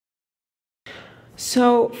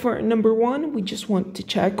So for number one, we just want to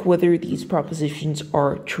check whether these propositions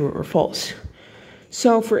are true or false.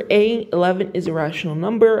 So for A, 11 is a rational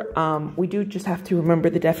number. We do just have to remember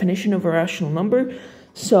the definition of a rational number.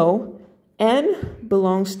 So n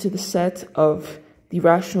belongs to the set of the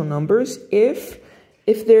rational numbers if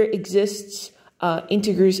there exists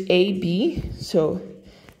integers a, b, so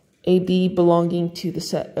a, b belonging to the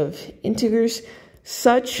set of integers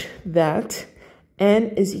such that n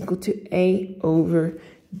is equal to a over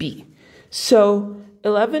b. So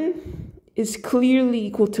 11 is clearly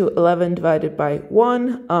equal to 11 divided by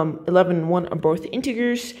 1. 11 and 1 are both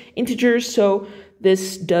integers, so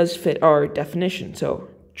this does fit our definition, so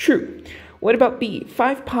true. What about b?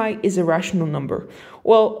 5 pi is a rational number.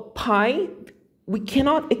 Well, pi, we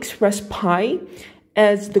cannot express pi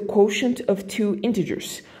as the quotient of two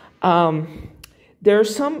integers. There are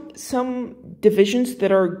some divisions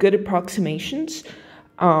that are good approximations,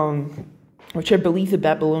 which I believe the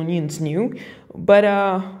Babylonians knew, but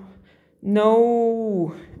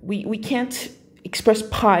no, we can't express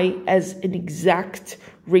pi as an exact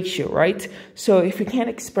ratio, right? So if we can't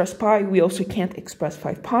express pi, we also can't express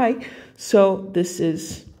 5 pi, so this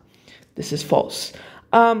is false.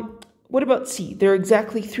 What about C? There are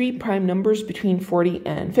exactly 3 prime numbers between 40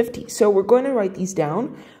 and 50. So we're going to write these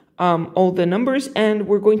down, all the numbers, and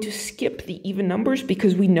we're going to skip the even numbers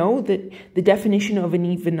because we know that the definition of an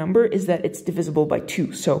even number is that it's divisible by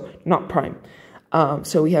 2, so not prime.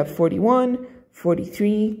 So we have 41,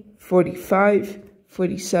 43, 45,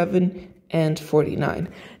 47, and 49.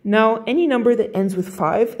 Now, any number that ends with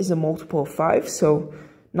 5 is a multiple of 5, so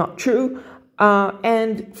not true.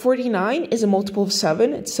 And 49 is a multiple of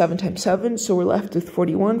 7. It's 7 times 7, so we're left with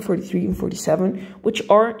 41, 43, and 47, which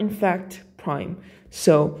are, in fact, prime.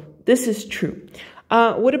 So this is true.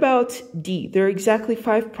 What about D? There are exactly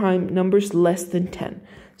 5 prime numbers less than 10.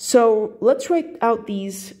 So let's write out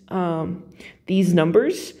these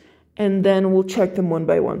numbers, and then we'll check them one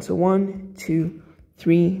by one. So 1, 2,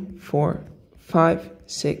 3, 4, 5,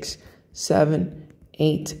 6, 7,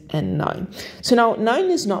 8, and 9. So now 9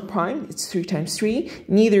 is not prime, it's 3 times 3.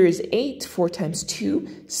 Neither is 8, 4 times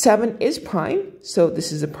 2. 7 is prime, so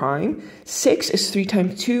this is a prime. 6 is 3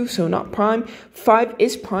 times 2, so not prime. 5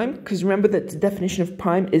 is prime, because remember that the definition of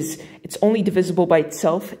prime is it's only divisible by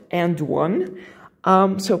itself and 1.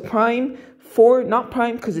 So prime. 4, not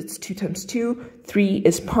prime, because it's 2 times 2. 3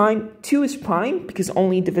 is prime. 2 is prime, because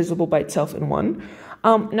only divisible by itself and 1.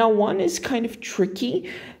 Now 1 is kind of tricky,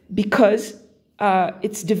 because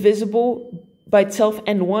it's divisible by itself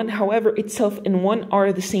and 1. However, itself and 1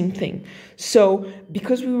 are the same thing. So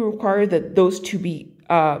because we require that those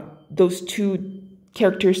two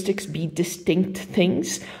characteristics be distinct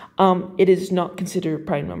things, it is not considered a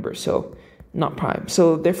prime number, so not prime.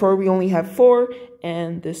 So therefore, we only have 4,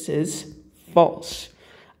 and this is false.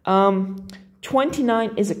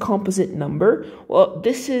 29 is a composite number. Well,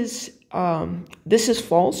 this is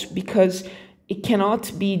false because it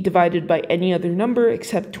cannot be divided by any other number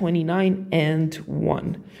except 29 and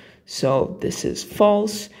 1. So this is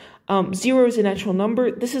false. 0 is a natural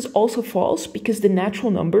number. This is also false because the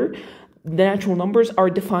natural numbers are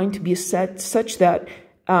defined to be a set such that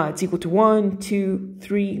it's equal to 1, 2,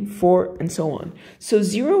 3, 4, and so on. So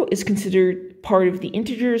 0 is considered part of the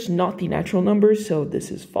integers, not the natural numbers, so this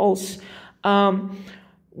is false.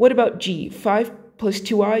 What about G? 5 plus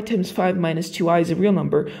 2i times 5 minus 2i is a real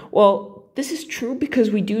number. Well, this is true because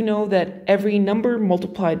we do know that every number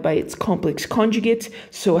multiplied by its complex conjugate,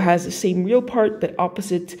 so it has the same real part but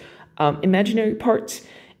opposite imaginary parts,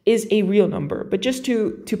 is a real number. But just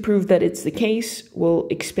to prove that it's the case, we'll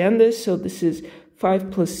expand this. So this is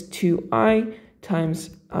 5 plus 2i times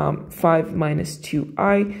 5 minus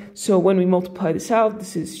 2i. So when we multiply this out,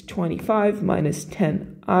 this is 25 minus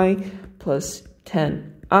 10i plus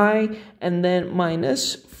 10i, and then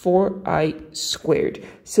minus 4i squared.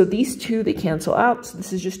 So these two, they cancel out. So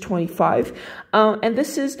this is just 25. And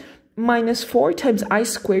this is minus 4 times I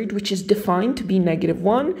squared, which is defined to be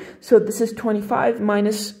 -1. So this is 25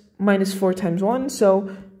 minus 4 times 1. So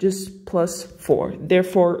just plus 4.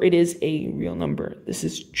 Therefore, it is a real number. This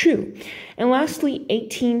is true. And lastly,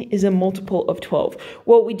 18 is a multiple of 12.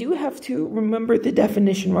 Well, we do have to remember the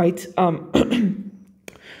definition, right?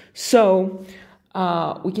 So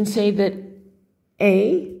we can say that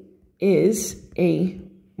A is a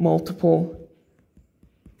multiple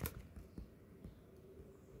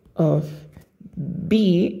of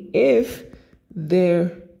B if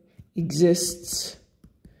there exists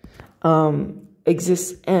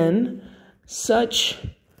n such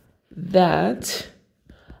that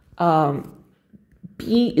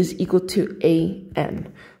B is equal to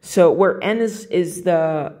an. So where n is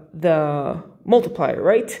the multiplier,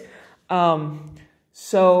 right?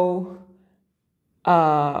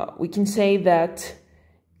 We can say that,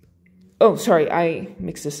 oh, sorry, I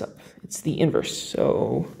mixed this up. It's the inverse.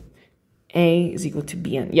 So A is equal to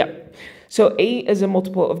Bn. Yep. So A is a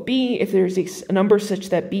multiple of B if there's a number such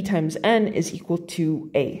that B times N is equal to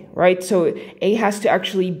A, right? So A has to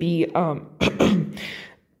actually be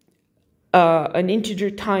an integer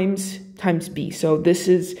times B. So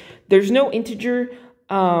there's no integer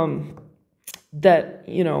that,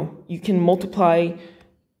 you can multiply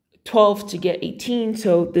 12 to get 18.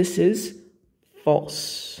 So this is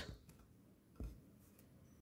false.